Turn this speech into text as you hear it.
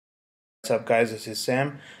What's up guys, this is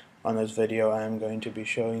Sam. On this video I am going to be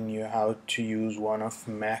showing you how to use one of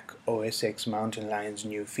Mac OS X Mountain Lion's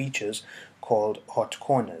new features called Hot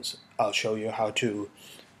Corners. I'll show you how to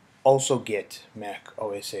also get Mac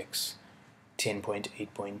OS X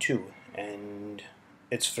 10.8.2 and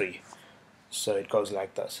it's free. So it goes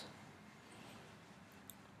like this.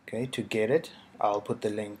 Okay, to get it I'll put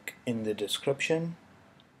the link in the description.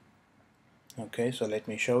 Okay, so let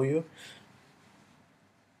me show you.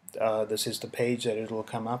 This is the page that it will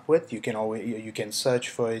come up with. You can search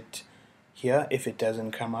for it here if it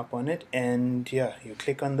doesn't come up on it, and yeah, you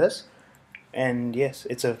click on this, and yes,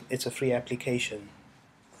 it's a free application.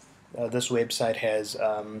 This website has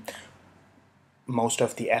most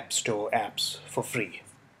of the App Store apps for free.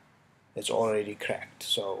 It's already cracked,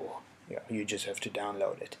 so yeah, you just have to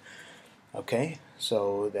download it. Okay,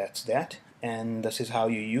 so that's that, and this is how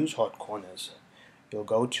you use Hot Corners. You'll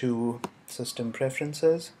go to System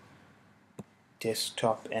Preferences,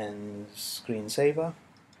 Desktop and Screensaver,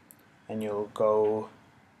 and you'll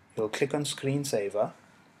click on Screensaver,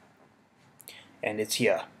 and it's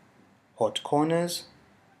here, Hot Corners.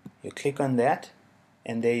 You click on that,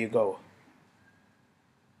 and there you go.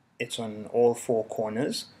 It's on all four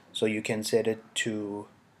corners, so you can set it to,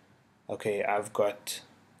 okay, I've got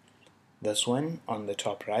this one on the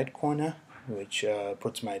top right corner, which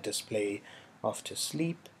puts my display off to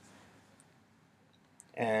sleep,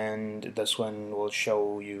 and this one will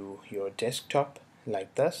show you your desktop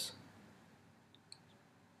like this.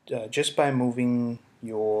 Just by moving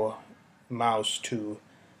your mouse to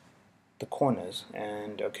the corners,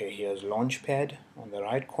 and okay, here's Launchpad on the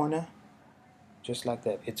right corner, just like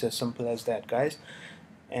that. It's as simple as that, guys.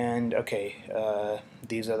 And okay,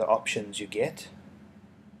 these are the options you get.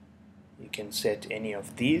 You can set any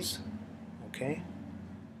of these, okay,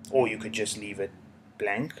 or you could just leave it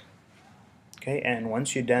blank. Okay, and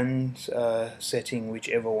once you're done setting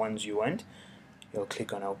whichever ones you want, you'll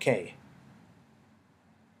click on OK.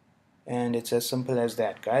 And it's as simple as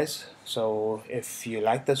that, guys. So if you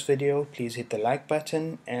like this video, please hit the like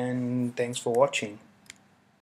button, and thanks for watching.